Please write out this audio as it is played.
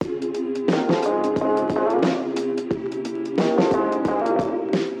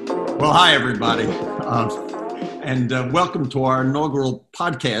Well, hi, everybody, and welcome to our inaugural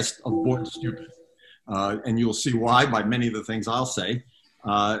podcast of Born Stupid. And you'll see why by many of the things I'll say,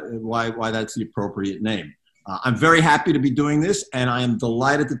 why that's the appropriate name. I'm very happy to be doing this, and I am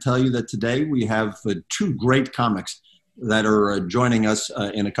delighted to tell you that today we have two great comics that are joining us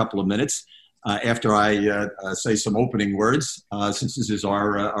in a couple of minutes after I say some opening words, since this is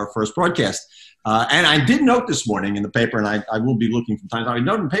our first broadcast. And I did note this morning in the paper, and I will be looking from time to time, I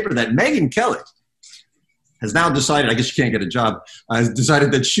noted in the paper that Megyn Kelly has now decided, I guess she can't get a job, has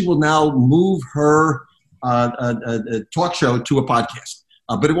decided that she will now move her talk show to a podcast.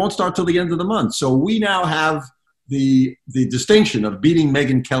 But it won't start till the end of the month. So we now have the distinction of beating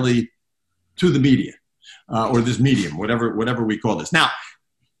Megyn Kelly to the media, or this medium, whatever we call this. Now,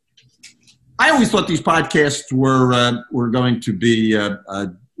 I always thought these podcasts were going to be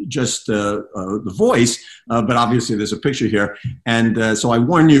just the voice, but obviously there's a picture here. And so I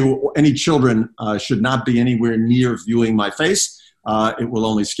warn you, any children should not be anywhere near viewing my face. It will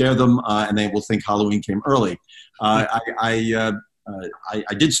only scare them, and they will think Halloween came early. I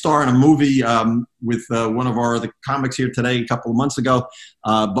did star in a movie with one of the comics here today a couple of months ago,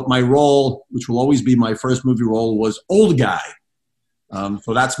 but my role, which will always be my first movie role, was old guy.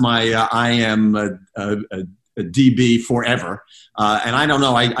 So that's my I am a DB forever. And I don't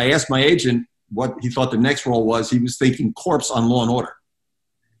know, I asked my agent what he thought the next role was. He was thinking corpse on Law and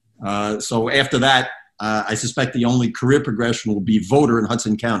Order. So after that, I suspect the only career progression will be voter in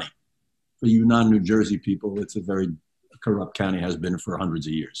Hudson County. For you non-New Jersey people, it's a very corrupt county, has been for hundreds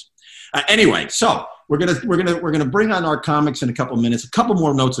of years. Anyway, so we're gonna bring on our comics in a couple of minutes. A couple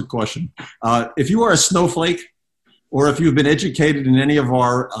more notes of caution. If you are a snowflake, or if you've been educated in any of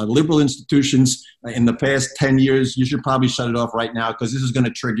our liberal institutions in the past 10 years, you should probably shut it off right now, because this is going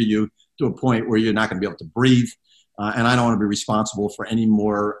to trigger you to a point where you're not going to be able to breathe. And I don't want to be responsible for any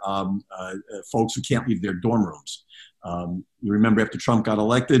more folks who can't leave their dorm rooms. You remember after Trump got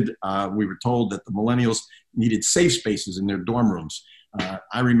elected, we were told that the millennials needed safe spaces in their dorm rooms.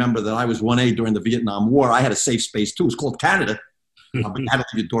 I remember that I was 1A during the Vietnam War. I had a safe space too. It was called Canada, but you had to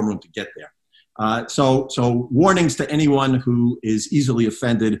leave your dorm room to get there. So warnings to anyone who is easily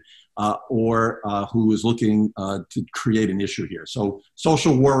offended or who is looking to create an issue here. So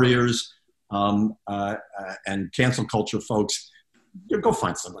social warriors and cancel culture folks, go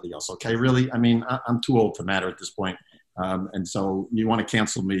find somebody else, okay? Really, I mean, I'm too old to matter at this point. And so you want to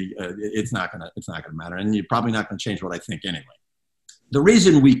cancel me, it's not gonna matter. And you're probably not gonna change what I think anyway. The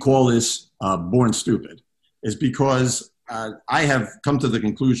reason we call this Born Stupid is because I have come to the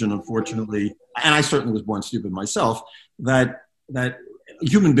conclusion, unfortunately, and I certainly was born stupid myself, that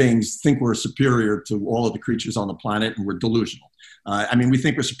human beings think we're superior to all of the creatures on the planet, and we're delusional. I mean, we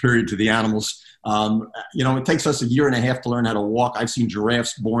think we're superior to the animals. It takes us a year and a half to learn how to walk. I've seen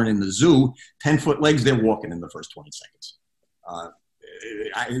giraffes born in the zoo, 10-foot legs, they're walking in the first 20 seconds.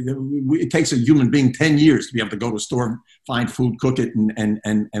 It takes a human being 10 years to be able to go to a store, find food, cook it,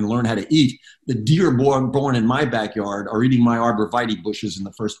 and learn how to eat. The deer born in my backyard are eating my arborvitae bushes in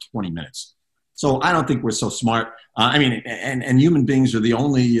the first 20 minutes. So I don't think we're so smart. And human beings are the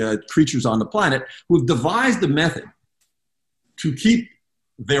only creatures on the planet who have devised a method to keep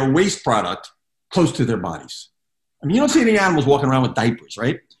their waste product close to their bodies. I mean, you don't see any animals walking around with diapers,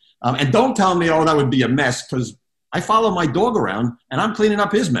 right? And don't tell me, oh, that would be a mess, because I follow my dog around, and I'm cleaning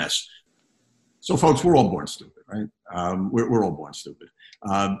up his mess. So, folks, we're all born stupid, right? We're all born stupid.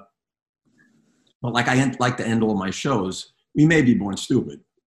 But like I like to end all my shows, we may be born stupid,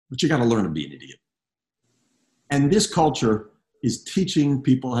 but you got to learn to be an idiot. And this culture is teaching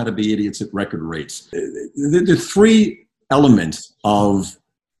people how to be idiots at record rates. The three elements of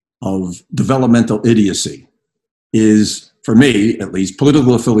developmental idiocy is, for me at least,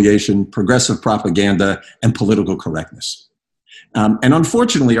 political affiliation, progressive propaganda, and political correctness. And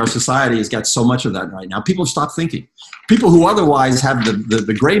unfortunately, our society has got so much of that right now. People have stopped thinking. People who otherwise have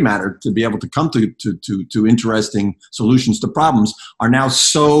the gray matter to be able to come to interesting solutions to problems are now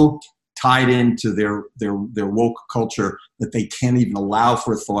so tied into their woke culture that they can't even allow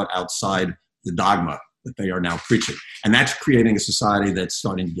for thought outside the dogma that they are now preaching. And that's creating a society that's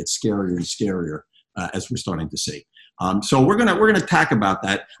starting to get scarier and scarier as we're starting to see. So we're gonna talk about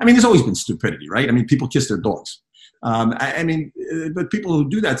that. I mean, there's always been stupidity, right? I mean, people kiss their dogs. But people who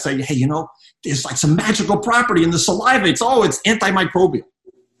do that say, hey, there's like some magical property in the saliva. It's antimicrobial.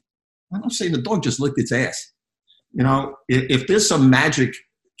 I'm not saying the dog just licked its ass. If there's some magic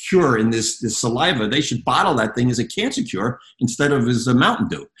cure in this saliva, they should bottle that thing as a cancer cure instead of as a Mountain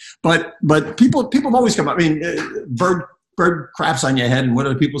Dew. But people have always come up. I mean, bird craps on your head, and what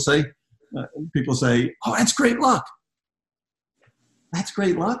do people say? People say, oh, that's great luck. That's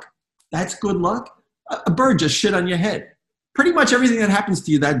great luck. That's good luck. A bird just shit on your head. Pretty much everything that happens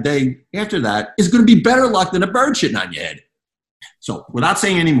to you that day after that is going to be better luck than a bird shitting on your head. So without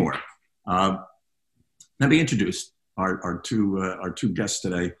saying any more, let me introduce our two guests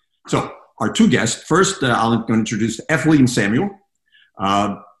today. So our two guests, first I'm going to introduce F. William Samuel,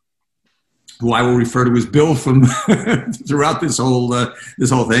 who I will refer to as Bill from throughout this whole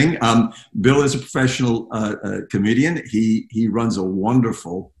thing. Bill is a professional comedian. He runs a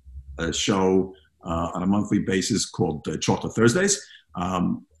wonderful show on a monthly basis called Chocolate Thursdays.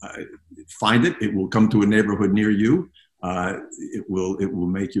 Find it. It will come to a neighborhood near you. It will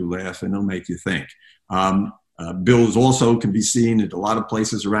make you laugh and it'll make you think. Bill is also can be seen at a lot of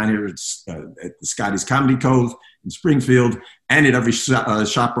places around here. It's at the Scotty's Comedy Cove in Springfield and at every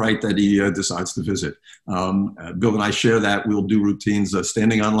ShopRite that he decides to visit. Bill and I share that. We'll do routines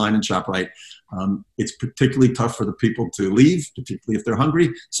standing online in ShopRite. It's particularly tough for the people to leave, particularly if they're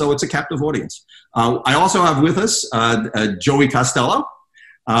hungry. So it's a captive audience. I also have with us Joey Costello.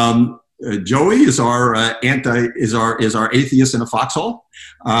 Joey is our atheist in a foxhole,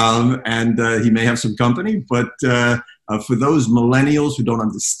 and he may have some company. But for those millennials who don't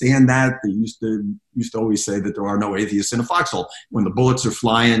understand that, they used to always say that there are no atheists in a foxhole. When the bullets are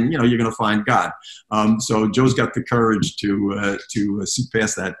flying, you're going to find God. So Joe's got the courage to see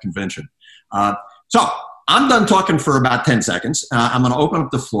past that convention. So I'm done talking for about 10 seconds. I'm going to open up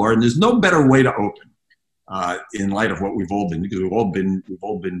the floor, and there's no better way to open. In light of what we've all been, because we've all been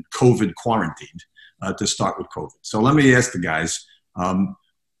COVID quarantined to start with COVID. So let me ask the guys,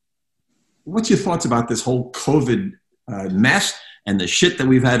 what's your thoughts about this whole COVID mess and the shit that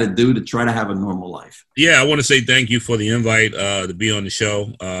we've had to do to try to have a normal life? Yeah, I want to say thank you for the invite to be on the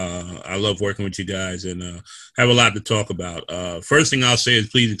show. I love working with you guys and have a lot to talk about. First thing I'll say is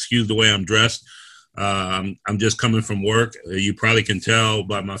please excuse the way I'm dressed. I'm just coming from work. You probably can tell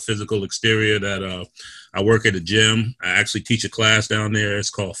by my physical exterior that I work at a gym. I actually teach a class down there. It's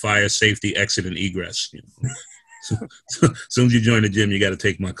called Fire Safety Exit and Egress. So as soon as you join the gym, you got to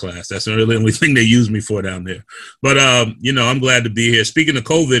take my class. That's really the only thing they use me for down there. But, I'm glad to be here. Speaking of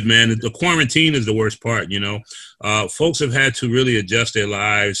COVID, man, the quarantine is the worst part, Folks have had to really adjust their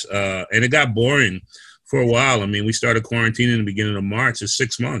lives, and it got boring for a while. I mean, we started quarantining in the beginning of March. It's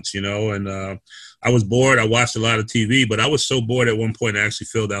 6 months, and I was bored. I watched a lot of TV, but I was so bored at one point I actually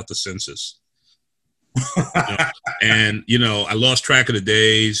filled out the census. And I lost track of the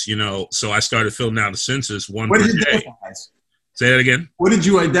days, so I started filling out the census one per day. What did you identify as? Say that again. What did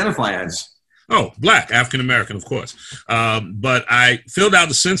you identify as? Oh, Black, African American, of course. But I filled out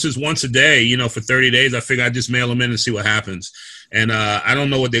the census once a day, for 30 days. I figured I'd just mail them in and see what happens. And I don't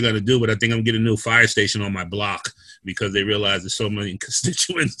know what they're going to do, but I think I'm getting a new fire station on my block because they realize there's so many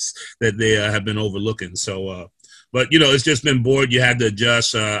constituents that they have been overlooking. So, but, it's just been bored. You had to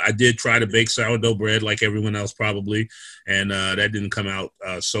adjust. I did try to bake sourdough bread like everyone else probably, and that didn't come out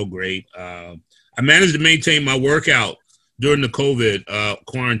so great. I managed to maintain my workout during the COVID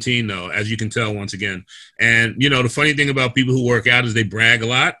quarantine, though, as you can tell once again. And, the funny thing about people who work out is they brag a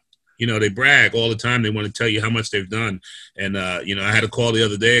lot. They brag all the time. They want to tell you how much they've done. And, I had a call the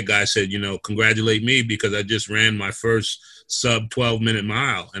other day. A guy said, congratulate me because I just ran my first sub 12-minute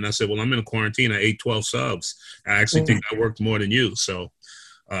mile. And I said, well, I'm in a quarantine. I ate 12 subs. I actually think I worked more than you. So,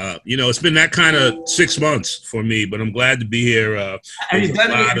 it's been that kind of 6 months for me, but I'm glad to be here. Have you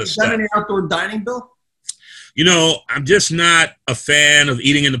done any outdoor dining, Bill? I'm just not a fan of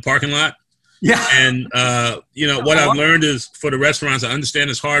eating in the parking lot. Yeah. And, what I've learned is for the restaurants, I understand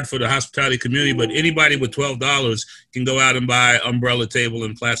it's hard for the hospitality community, but anybody with $12 can go out and buy umbrella table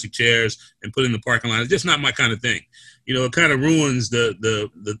and plastic chairs and put in the parking lot. It's just not my kind of thing. It kind of ruins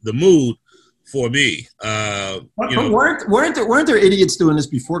the mood for me. Weren't there idiots doing this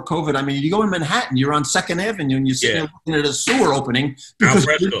before COVID? I mean, you go in Manhattan, you're on 2nd Avenue, and you're sitting there looking at a sewer opening because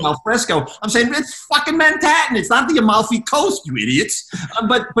it's Alfresco. I'm saying it's fucking Manhattan. It's not the Amalfi Coast, you idiots.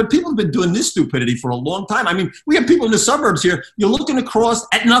 But people have been doing this stupidity for a long time. I mean, we have people in the suburbs here. You're looking across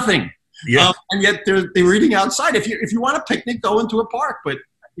at nothing, and yet they're eating outside. If you want a picnic, go into a park, but.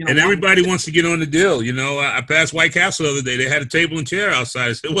 And everybody wants to get on the deal. I passed White Castle the other day. They had a table and chair outside.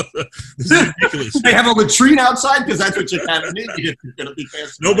 I said, this is ridiculous. They have a latrine outside because that's what you have in India.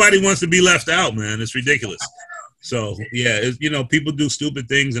 Nobody wants to be left out, man. It's ridiculous. So, yeah, people do stupid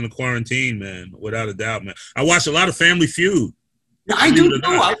things in the quarantine, man, without a doubt, man. I watched a lot of Family Feud. Yeah, I do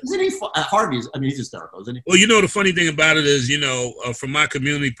know. Isn't he Harvey's? I mean, he's hysterical, isn't he? Well, the funny thing about it is, from my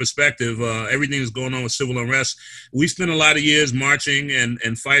community perspective, everything that's going on with civil unrest, we spent a lot of years marching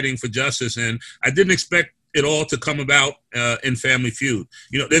and fighting for justice. And I didn't expect it all to come about in Family Feud.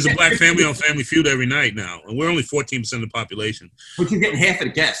 You know, there's a black family on Family Feud every night now, and we're only 14% of the population. But you're getting half of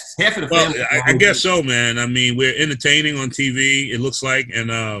the guests, half of the Well, family. I guess so, man. I mean, we're entertaining on TV, it looks like,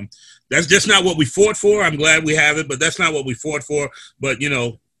 and that's just not what we fought for. I'm glad we have it, but that's not what we fought for. But, you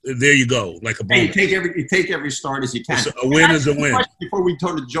know, there you go, like a bonus. Hey, you take every start as you can. A win is a win. Before we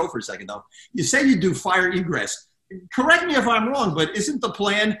turn to Joe for a second, though, you say you do fire egress. Correct me if I'm wrong, but isn't the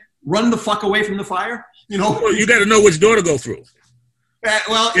plan run the fuck away from the fire? You know, well, you got to know which door to go through.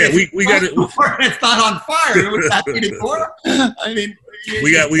 Well, yeah, we got it. It's not on fire. It would not be the door. I mean,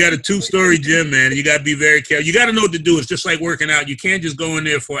 we got a 2-story gym, man. You got to be very careful. You got to know what to do. It's just like working out. You can't just go in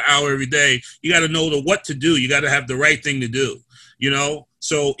there for an hour every day. You got to know what to do. You got to have the right thing to do. You know,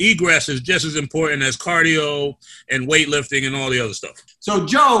 so egress is just as important as cardio and weightlifting and all the other stuff. So,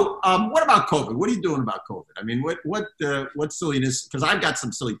 Joe, what about COVID? What are you doing about COVID? I mean, what silliness? Because I've got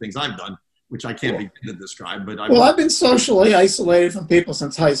some silly things I've done, which I can't begin to describe. But I've been socially isolated from people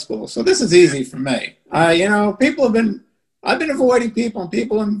since high school, so this is easy for me. You know, I've been avoiding people, and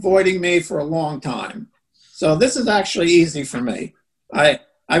people have been avoiding me for a long time. So this is actually easy for me. I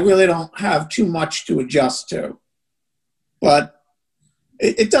really don't have too much to adjust to, but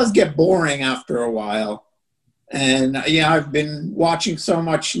it does get boring after a while. And yeah, I've been watching so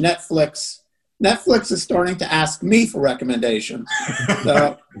much Netflix. Netflix is starting to ask me for recommendations.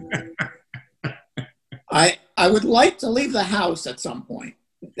 So I would like to leave the house at some point,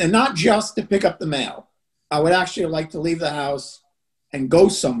 and not just to pick up the mail. I would actually like to leave the house and go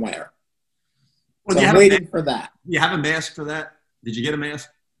somewhere. Well, so I'm waiting for that. You have a mask for that? Did you get a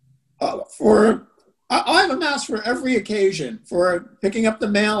mask? I have a mask for every occasion. For picking up the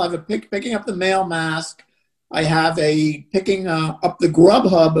mail, I have a picking up the mail mask. I have a picking up the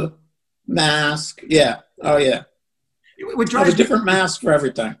Grubhub mask. Yeah. Oh, yeah. I have a different mask for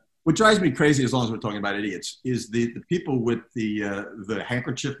everything. What drives me crazy, as long as we're talking about idiots, is the people with the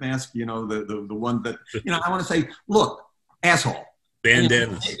handkerchief mask. You know, the one that, you know, I want to say, look, asshole.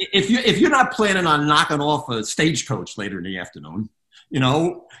 Bandanas. You know, if you're not planning on knocking off a stagecoach later in the afternoon, you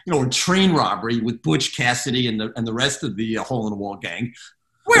know, a train robbery with Butch Cassidy and the rest of the Hole in the Wall gang,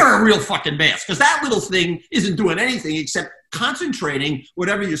 wear a real fucking mask, because that little thing isn't doing anything except concentrating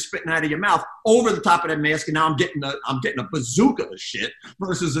whatever you're spitting out of your mouth over the top of that mask, and now I'm getting a bazooka of shit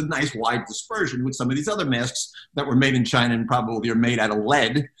versus a nice wide dispersion with some of these other masks that were made in China and probably are made out of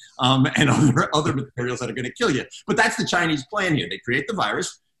lead and other materials that are going to kill you. But that's the Chinese plan here. They create the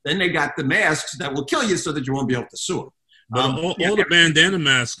virus, then they got the masks that will kill you so that you won't be able to sue them. But all the bandana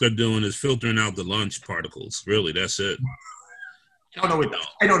masks are doing is filtering out the lunch particles. Really, that's it. I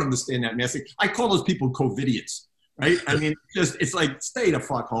don't understand that message. I call those people COVIDians, right? I mean, it's like, stay the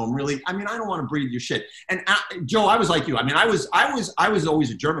fuck home, really. I mean, I don't want to breathe your shit. And Joe, I was like you. I mean, I was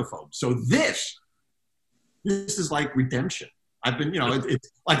always a germaphobe. So this is like redemption. I've been, you know,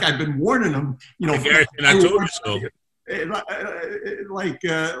 it's like I've been warning them, you know. I told you so. Like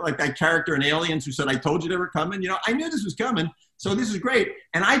that character in Aliens who said, "I told you they were coming." You know, I knew this was coming, so this is great.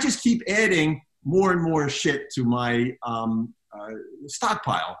 And I just keep adding more and more shit to my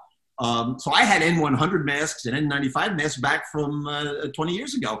stockpile. So I had N100 masks and N95 masks back from 20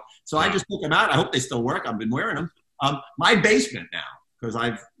 years ago. So I just took them out. I hope they still work. I've been wearing them. My basement now, because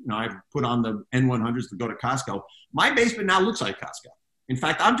I've put on the N100s to go to Costco. My basement now looks like Costco. In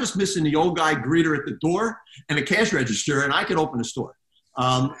fact, I'm just missing the old guy greeter at the door and a cash register, and I could open a store.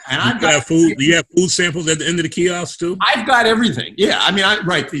 And I've got food. Do you have food samples at the end of the kiosk too? I've got everything. Yeah, I mean,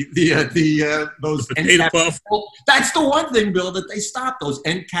 those potato puff. That's the one thing, Bill, that they stopped, those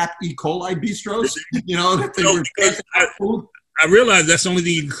end cap E. coli bistros. You know, that they were food. I realize that's the only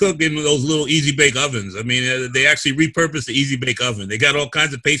thing you can cook in those little Easy Bake ovens. I mean, they actually repurposed the Easy Bake oven. They got all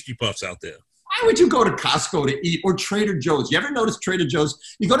kinds of pastry puffs out there. Why would you go to Costco to eat, or Trader Joe's? You ever notice Trader Joe's?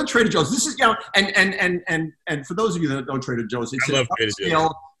 You go to Trader Joe's. This is, you know, and for those of you that know Trader Joe's, it's an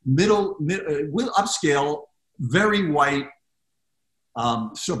upscale, upscale, very white,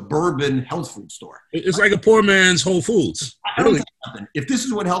 suburban health food store. It's like a poor man's Whole Foods. Really. If this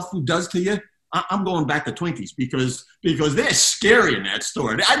is what health food does to you, I'm going back to Twinkies because they're scary in that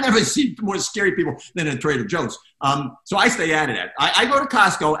store. I've never seen more scary people than in Trader Joe's. So I stay out of that. I go to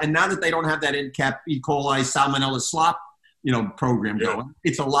Costco, and now that they don't have that end cap E. coli salmonella slop, you know, program going,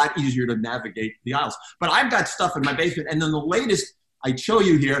 it's a lot easier to navigate the aisles. But I've got stuff in my basement, and then the latest I show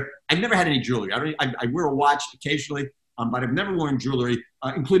you here. I've never had any jewelry. I wear a watch occasionally. But I've never worn jewelry,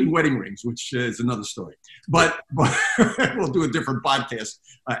 including wedding rings, which is another story. But we'll do a different podcast,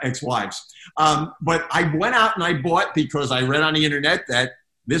 ex-wives. But I went out and I bought, because I read on the internet that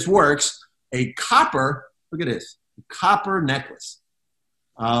this works, a copper, look at this, copper necklace.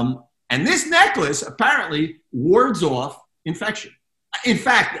 And And this necklace apparently wards off infection. In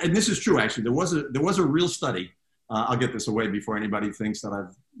fact, and this is true, actually, there was a real study. I'll get this away before anybody thinks that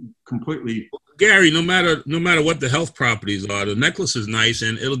I've completely. Gary, no matter what the health properties are, the necklace is nice,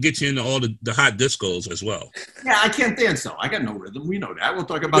 and it'll get you into all the hot discos as well. Yeah, I can't dance though. I got no rhythm. We know that. We'll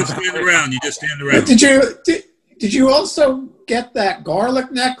talk about that. You just stand around. Did you also get that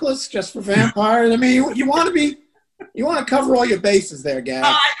garlic necklace just for vampires? I mean, you want to cover all your bases there, Gary.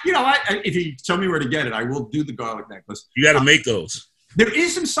 If you tell me where to get it, I will do the garlic necklace. You got to make those. There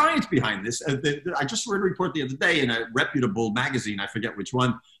is some science behind this. I just read a report the other day in a reputable magazine. I forget which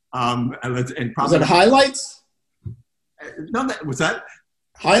one. And was it Highlights? No, was that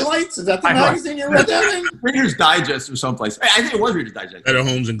Highlights? Is that the magazine you read that in? Reader's Digest or someplace. I think it was Reader's Digest. Better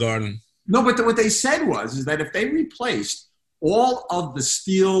Homes and Garden. No, but what they said is that if they replaced all of the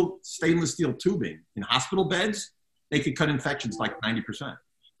stainless steel tubing in hospital beds, they could cut infections like 90%.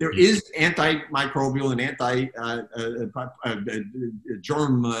 There is antimicrobial and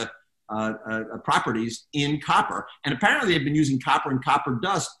anti-germ properties in copper. And apparently they've been using copper and copper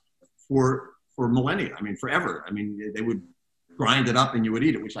dust for millennia. I mean, forever. I mean, they would grind it up and you would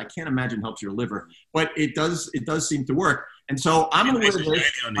eat it, which I can't imagine helps your liver. But it does seem to work. And so I'm going to wear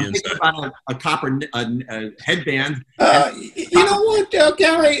this. I'm thinking about a copper headband. You know what,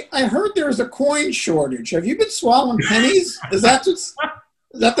 Gary? I heard there's a coin shortage. Have you been swallowing pennies? Is that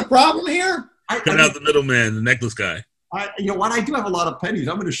the problem here? Cut out the middleman, the necklace guy. You know what? I do have a lot of pennies.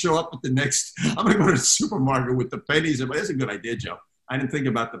 I'm going to show up at I'm going to go to the supermarket with the pennies. That's a good idea, Joe. I didn't think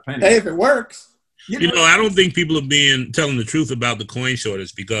about the pennies. Hey, if it works. I don't think people are telling the truth about the coin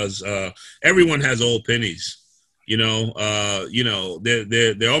shortage because everyone has old pennies. They're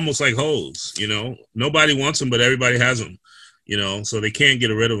almost like hoes. Nobody wants them, but everybody has them. So they can't get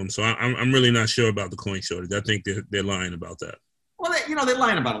rid of them. So I'm really not sure about the coin shortage. I think they're lying about that. Well, they're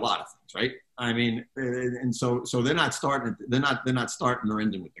lying about a lot of things, right? I mean, and so they're not starting. They're not starting or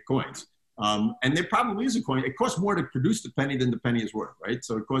ending with the coins. And there probably is a coin. It costs more to produce the penny than the penny is worth, right?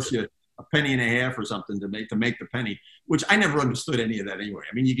 So it costs you a penny and a half or something to make the penny, which I never understood any of that anyway.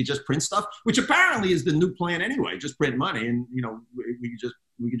 I mean, you could just print stuff, which apparently is the new plan anyway. Just print money, and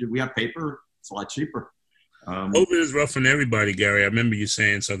we have paper. It's a lot cheaper. COVID is rough on everybody, Gary. I remember you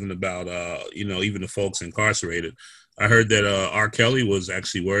saying something about even the folks incarcerated. I heard that R. Kelly was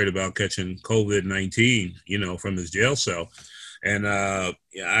actually worried about catching COVID-19, from his jail cell. And I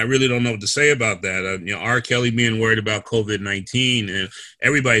really don't know what to say about that. R. Kelly being worried about COVID-19, and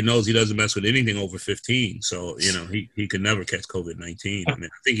everybody knows he doesn't mess with anything over 15. So, he could never catch COVID-19. I mean,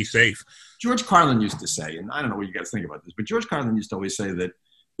 I think he's safe. George Carlin used to say, and I don't know what you guys think about this, but George Carlin used to always say that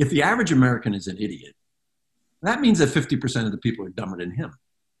if the average American is an idiot, that means that 50% of the people are dumber than him.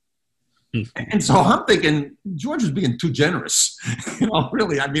 And so I'm thinking George is being too generous.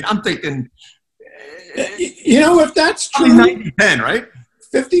 Really. I mean, I'm thinking, if that's true, 90-10, right?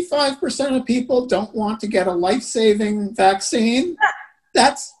 55% of people don't want to get a life-saving vaccine.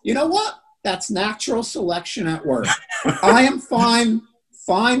 That's, you know what? That's natural selection at work. I am fine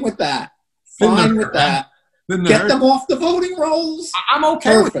with that. Fine with that. Get them off the voting rolls. I'm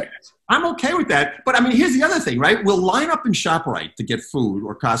okay with that. I'm okay with that. But I mean, here's the other thing, right? We'll line up in ShopRite to get food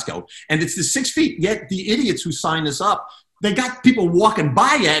or Costco, and it's the 6 feet, yet the idiots who sign us up, they got people walking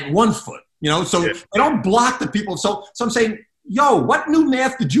by at 1 foot, so they don't block the people. So I'm saying, what new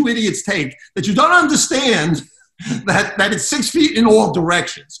math did you idiots take that you don't understand that it's 6 feet in all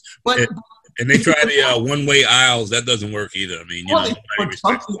directions? But and they try the one-way aisles. That doesn't work either. I mean,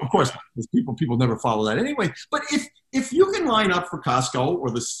 of course, people never follow that anyway. But if you can line up for Costco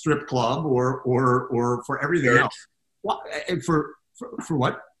or the strip club or for everything else, for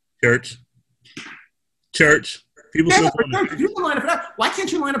what? Church. People line up for that. Why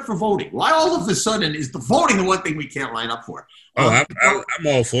can't you line up for voting? Why all of a sudden is the voting the one thing we can't line up for? I'm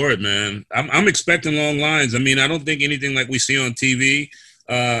all for it, man. I'm expecting long lines. I mean, I don't think anything like we see on TV.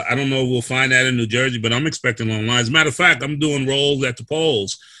 I don't know if we'll find that in New Jersey, but I'm expecting long lines. Matter of fact, I'm doing rolls at the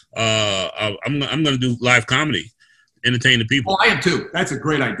polls. I'm going to do live comedy, entertain the people. Oh, I am too. That's a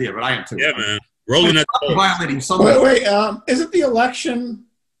great idea, but I am too. Yeah, man. Rolling at the polls. Violating somebody. Wait. Isn't the election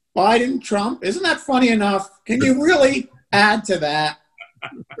Biden, Trump? Isn't that funny enough? Can you really add to that?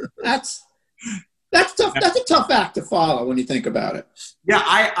 That's tough. That's a tough act to follow when you think about it. Yeah,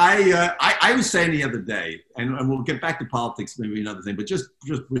 I was saying the other day, and we'll get back to politics, maybe another thing, but just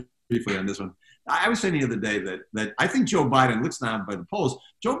briefly on this one. I was saying the other day that I think Joe Biden, looks now by the polls,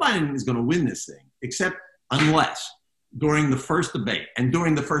 Joe Biden is going to win this thing, except unless during the first debate and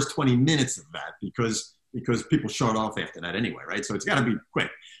during the first 20 minutes of that, because people shut off after that anyway, right? So it's got to be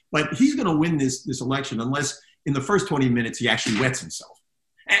quick. But he's going to win this election unless in the first 20 minutes he actually wets himself.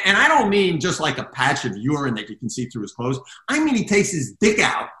 And I don't mean just like a patch of urine that you can see through his clothes. I mean he takes his dick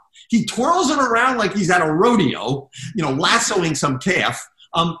out. He twirls it around like he's at a rodeo, lassoing some calf.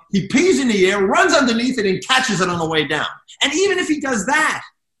 He pees in the air, runs underneath it, and catches it on the way down. And even if he does that,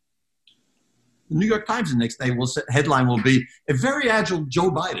 the New York Times the next day headline will be, a very agile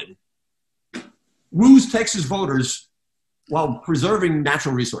Joe Biden woos Texas voters while preserving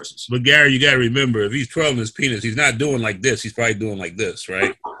natural resources. But Gary, you got to remember, if he's twirling his penis, he's not doing like this. He's probably doing like this,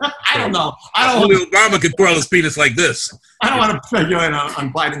 right? I don't know. Only Obama could twirl his penis like this. I don't want to speculate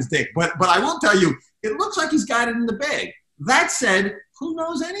on Biden's dick, but I will tell you, it looks like he's got it in the bag. That said, who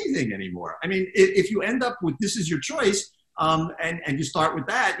knows anything anymore? I mean, if you end up with this is your choice, and you start with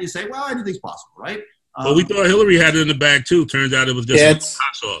that, you say, well, anything's possible, right? Well, we thought Hillary had it in the bag too. Turns out it was just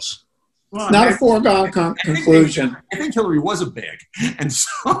hot sauce. Well, not a foregone conclusion. I think Hillary was a bag, and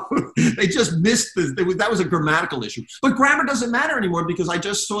so they just missed that was a grammatical issue. But grammar doesn't matter anymore because I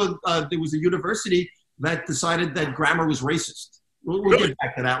just saw there was a university that decided that grammar was racist. We'll get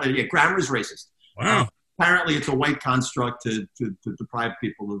back to that later. Yeah, grammar is racist. Wow. Apparently, it's a white construct to deprive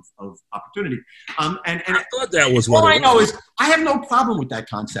people of opportunity. And I thought that was all I know is I have no problem with that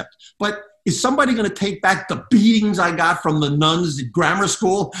concept, but. Is somebody going to take back the beatings I got from the nuns at grammar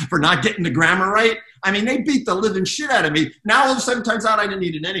school for not getting the grammar right? I mean, they beat the living shit out of me. Now all of a sudden, turns out I didn't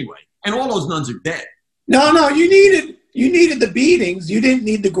need it anyway, and all those nuns are dead. No, you needed the beatings. You didn't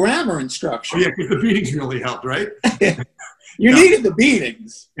need the grammar instruction. Oh, yeah, because the beatings really helped, right? You needed the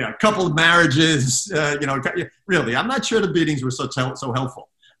beatings. Yeah, a couple of marriages. Really, I'm not sure the beatings were so helpful.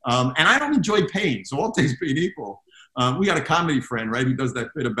 And I don't enjoy pain, so all things being equal. We got a comedy friend, right? He does that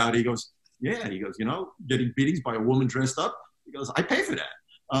bit about. He goes. Yeah, he goes, getting beatings by a woman dressed up. He goes, I pay for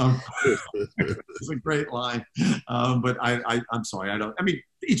that. It's a great line. But I'm sorry.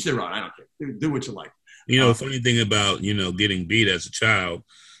 Each their own. I don't care. Do what you like. The funny thing about, getting beat as a child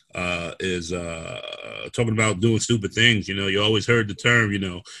is talking about doing stupid things. You always heard the term,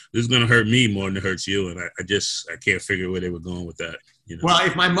 this is going to hurt me more than it hurts you. And I can't figure where they were going with that. Well,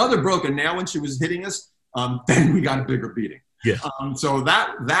 if my mother broke a nail when she was hitting us, then we got a bigger beating. Yeah. So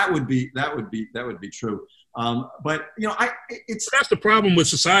that would be true. But that's the problem with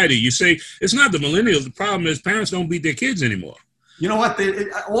society. You say it's not the millennials. The problem is parents don't beat their kids anymore. You know what?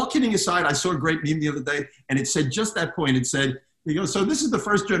 All kidding aside, I saw a great meme the other day, and it said just that point. It said, so this is the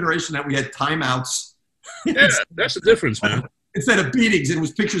first generation that we had timeouts. Yeah, that's the difference, man. Instead of beatings, it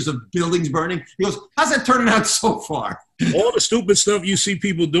was pictures of buildings burning. He goes, how's that turning out so far? All the stupid stuff you see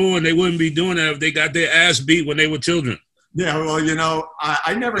people doing, they wouldn't be doing that if they got their ass beat when they were children. Yeah, well,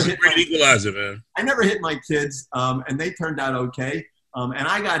 I never hit my equalizer, man. I never hit my kids, and they turned out okay. And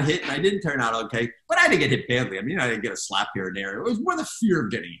I got hit, and I didn't turn out okay. But I didn't get hit badly. I mean, I didn't get a slap here and there. It was more the fear of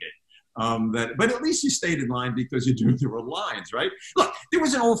getting hit. But at least you stayed in line because you knew there were lines, right? Look, there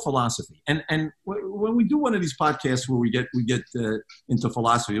was an old philosophy, and when we do one of these podcasts where we get into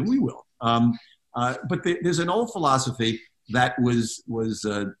philosophy, and we will. But there's an old philosophy that was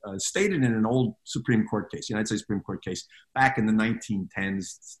stated in an old Supreme Court case, United States Supreme Court case, back in the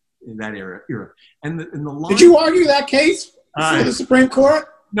 1910s, in that era. And the line, did you argue that case for the Supreme Court?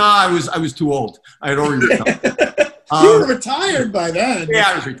 No, I was too old. I had already retired. You were retired by then. Yeah,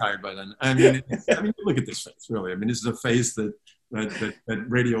 I was retired by then. I mean, look at this face, really. I mean, this is a face that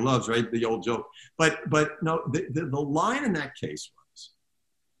radio loves, right? The old joke. But no, the line in that case was,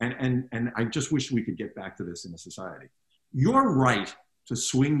 and I just wish we could get back to this in a society. Your right to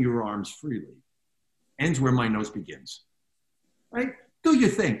swing your arms freely ends where my nose begins, right? Do your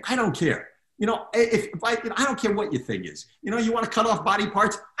thing. I don't care. If I don't care what your thing is. You want to cut off body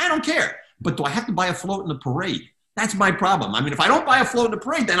parts? I don't care. But do I have to buy a float in the parade? That's my problem. I mean, if I don't buy a float in the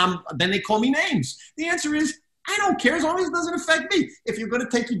parade, then they call me names. The answer is, I don't care as long as it doesn't affect me. If you're going to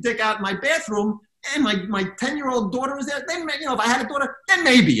take your dick out in my bathroom and my 10-year-old daughter is there, then, if I had a daughter, then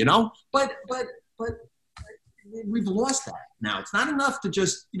maybe, But we've lost that now. It's not enough to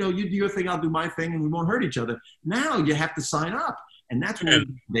just, you do your thing, I'll do my thing, and we won't hurt each other. Now you have to sign up, and that's when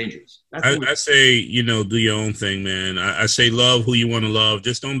it's dangerous. I say, do your own thing, man. I say love who you want to love.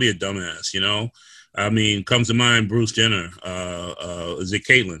 Just don't be a dumbass, I mean, comes to mind Bruce Jenner, is it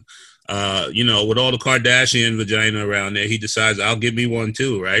Caitlyn? With all the Kardashian vagina around there, he decides I'll give me one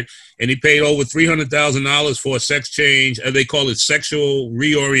too, right? And he paid over $300,000 for a sex change, as they call it, sexual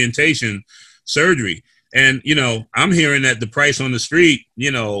reorientation surgery. And, I'm hearing that the price on the street,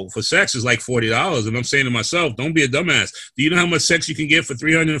 for sex is like $40. And I'm saying to myself, don't be a dumbass. Do you know how much sex you can get for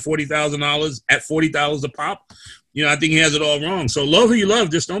 $340,000 at $40 a pop? I think he has it all wrong. So love who you love.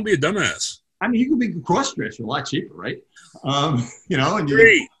 Just don't be a dumbass. I mean, you can be cross-dressed for a lot cheaper, right? And you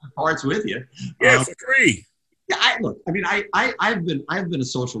free have parts with you. Yeah, for free. Yeah, I've been a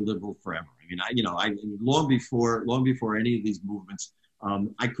social liberal forever. Long before any of these movements,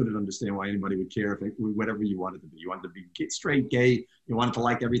 I couldn't understand why anybody would care if whatever you wanted to be. You wanted to be straight, gay. You wanted to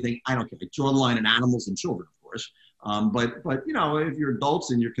like everything. I don't care. I draw the line in animals and children, of course. But if you're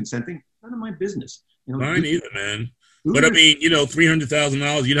adults and you're consenting, none of my business. Mine either, man. But I mean,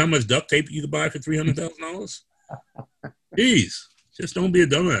 $300,000. You know how much duct tape you could buy for $300,000? Jeez, just don't be a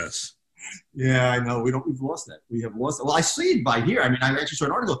dumbass. Yeah, I know. We've lost that. We have lost it. Well, I see it by here. I mean, I actually saw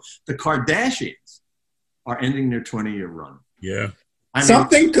an article. The Kardashians are ending their 20-year run. Yeah.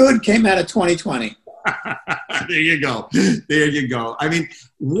 Something good came out of 2020. There you go. There you go. I mean,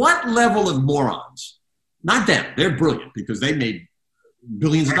 what level of morons? Not them. They're brilliant because they made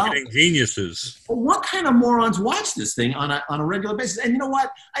billions of dollars. Geniuses. But what kind of morons watch this thing on a regular basis? And you know what?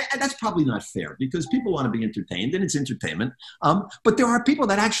 That's probably not fair because people want to be entertained and it's entertainment. But there are people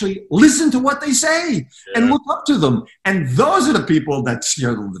that actually listen to what they say and look up to them. And those are the people that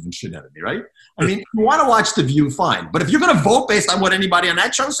scare the living shit out of me, right? I mean, you want to watch The View, fine. But if you're going to vote based on what anybody on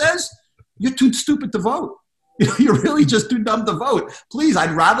that show says, you're too stupid to vote. You're really just too dumb to vote. Please,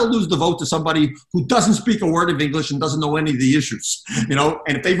 I'd rather lose the vote to somebody who doesn't speak a word of English and doesn't know any of the issues.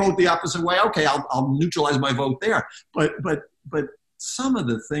 And if they vote the opposite way, okay, I'll neutralize my vote there. But some of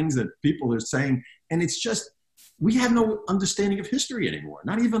the things that people are saying, and it's just, we have no understanding of history anymore.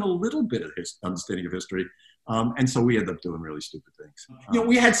 Not even a little bit of understanding of history. And so we end up doing really stupid things.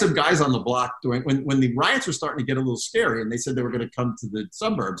 We had some guys on the block when the riots were starting to get a little scary, and they said they were going to come to the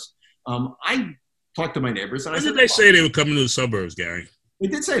suburbs. I talked to my neighbors. And when did they say they were coming to the suburbs, Gary? They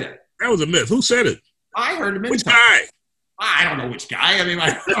did say that. That was a myth. Who said it? I heard him. Which guy? I don't know which guy. I mean,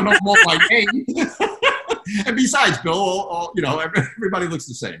 I don't know all my name. And besides, Bill, everybody looks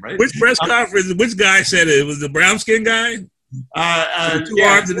the same, right? Which press conference? Which guy said it? It was the brown skin guy? The two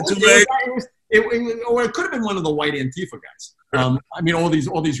arms and the two legs? It could have been one of the white Antifa guys. I mean, all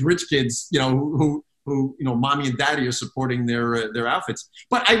these rich kids, who mommy and daddy are supporting their outfits.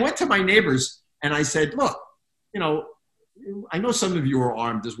 But I went to my neighbors and I said, look, I know some of you are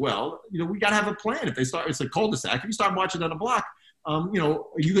armed as well. We got to have a plan. If it's a cul-de-sac. If you start marching on a block, are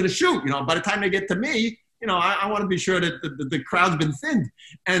you going to shoot? By the time they get to me, I want to be sure that the crowd's been thinned.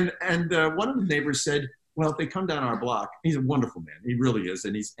 And one of the neighbors said, well, if they come down our block, he's a wonderful man. He really is.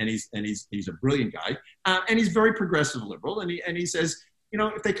 And he's a brilliant guy. And he's very progressive liberal. And he says,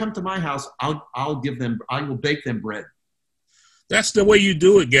 if they come to my house, I will bake them bread. That's the way you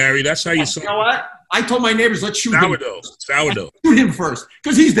do it, Gary. That's how you. You know what? I told my neighbors, let's shoot him. Sourdough. Shoot him first,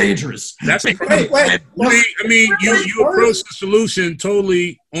 because he's dangerous. That's a problem. I mean, you approached the solution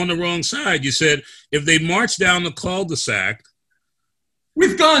totally on the wrong side. You said if they march down the cul-de-sac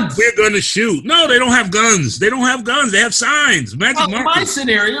with guns, we're going to shoot. No, they don't have guns. They don't have guns. They have signs. In my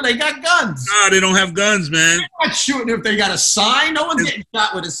scenario, they got guns. No, they don't have guns, man. They're not shooting if they got a sign. No one's getting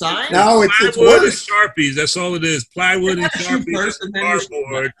shot with a sign. No, it's plywood and Sharpies. That's all it is. Plywood and Sharpies.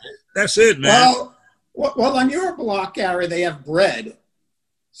 Cardboard. That's it, man. Well, on your block, Gary, they have bread.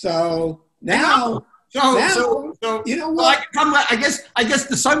 So now, you know what? I guess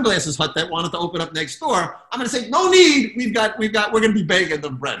the sunglasses hut that wanted to open up next door. I'm going to say, no need. We're going to be baking the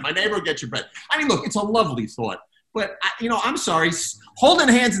bread. My neighbor will get your bread. I mean, look, it's a lovely thought, but I'm sorry. Holding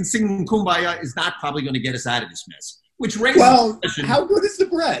hands and singing Kumbaya is not probably going to get us out of this mess. Which raises the question, how good is the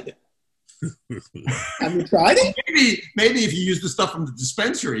bread? Have you tried it? Maybe if you use the stuff from the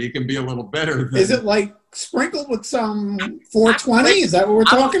dispensary, it can be a little better. Is it like sprinkled with some 420? Is that what we're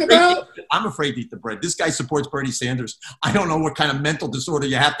talking about? I'm afraid to eat the bread. This guy supports Bernie Sanders. I don't know what kind of mental disorder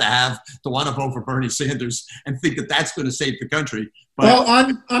you have to want to vote for Bernie Sanders and think that that's going to save the country. But,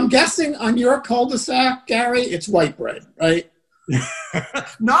 well, I'm guessing on your cul-de-sac, Gary, it's white bread, right?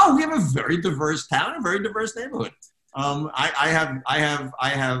 No, we have a very diverse town, a very diverse neighborhood. I have,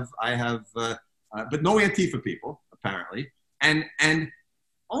 but no Antifa people apparently, and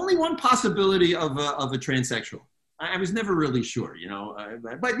only one possibility of a transsexual. I was never really sure,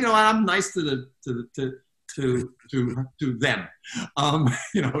 but I'm nice to them. The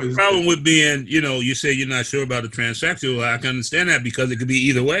problem with being, you say you're not sure about a transsexual. I can understand that because it could be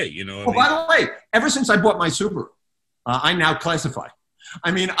either way. By the way, ever since I bought my Subaru, I now classify.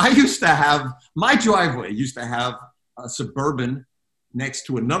 I mean, I used to have my driveway used to have a Suburban next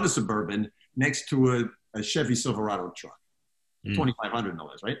to another Suburban next to a Chevy Silverado truck, $2,500,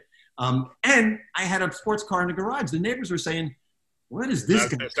 right? And I had a sports car in the garage. The neighbors were saying, "What is this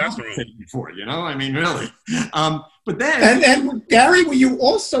guy compensating for?" I mean, really. But then, and Gary, were you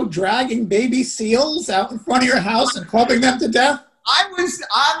also dragging baby seals out in front of your house and clubbing them to death? I was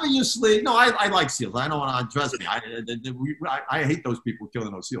obviously no. I like seals. I don't want to trust me. I hate those people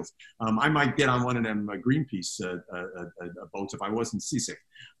killing those seals. I might get on one of them Greenpeace boats if I wasn't seasick.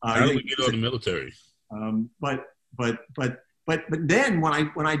 How do we get on the military? But then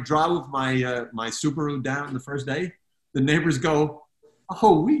when I drive with my Subaru down the first day, the neighbors go,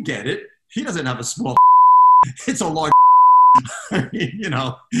 "Oh, we get it. He doesn't have a small. It's a large." I mean, you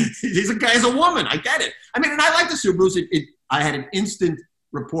know, he's a woman. I get it. I mean, and I like the Subarus. I had an instant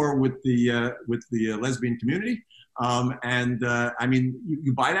rapport with the lesbian community. I mean,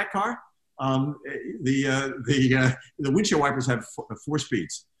 you buy that car. The windshield wipers have 4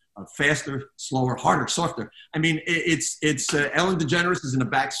 speeds: faster, slower, harder, softer. I mean, it's Ellen DeGeneres is in the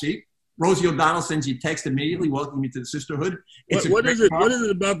back seat. Rosie O'Donnell sends you text immediately, welcoming you to the sisterhood. What is it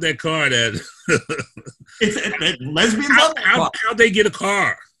about that car that lesbians love that car? How'd they get a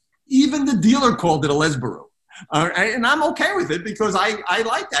car? Even the dealer called it a Lesbaru. And I'm okay with it because I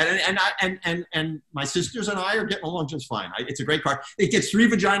like that. And my sisters and I are getting along just fine. It's a great car. It gets 3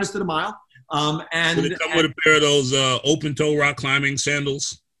 vaginas to the mile. And Did it come with a pair of those open toe rock climbing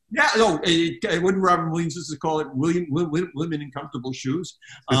sandals? Yeah, no, wouldn't Robert Williams used to call it women in comfortable shoes,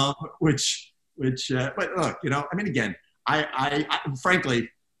 but look, you know, I mean, again, I frankly,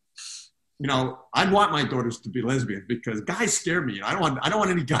 you know, I'd want my daughters to be lesbians because guys scare me. I don't want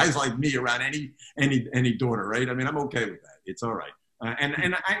any guys like me around any daughter, right? I mean, I'm okay with that. It's all right.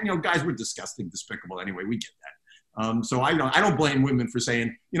 You know, guys were disgusting, despicable anyway. We get that. So I don't blame women for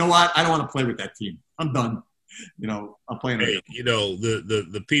saying, you know what, I don't want to play with that team. I'm done. You know, I'm playing. Hey, you know,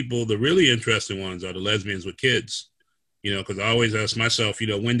 the people, the really interesting ones are the lesbians with kids. You know, because I always ask myself, you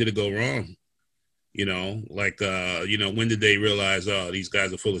know, when did it go wrong? You know, like, you know, when did they realize, oh, these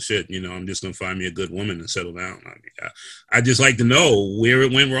guys are full of shit? You know, I'm just gonna find me a good woman and settle down. I mean, I just like to know where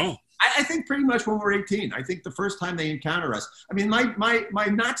it went wrong. I think pretty much when we're 18. I think the first time they encounter us. I mean, my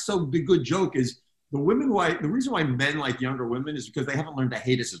not so good joke is the reason why men like younger women is because they haven't learned to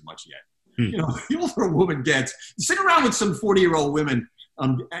hate us as much yet. You know, the older a woman gets, sit around with some 40-year-old women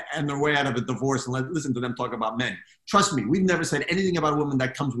and their way out of a divorce and listen to them talk about men. Trust me, we've never said anything about a woman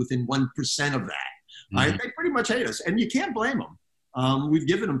that comes within 1% of that. Right? They pretty much hate us, and you can't blame them. We've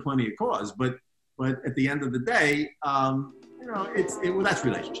given them plenty of cause, but at the end of the day, you know, well, that's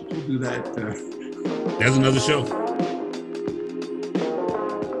relationships. We'll do that. That's another show.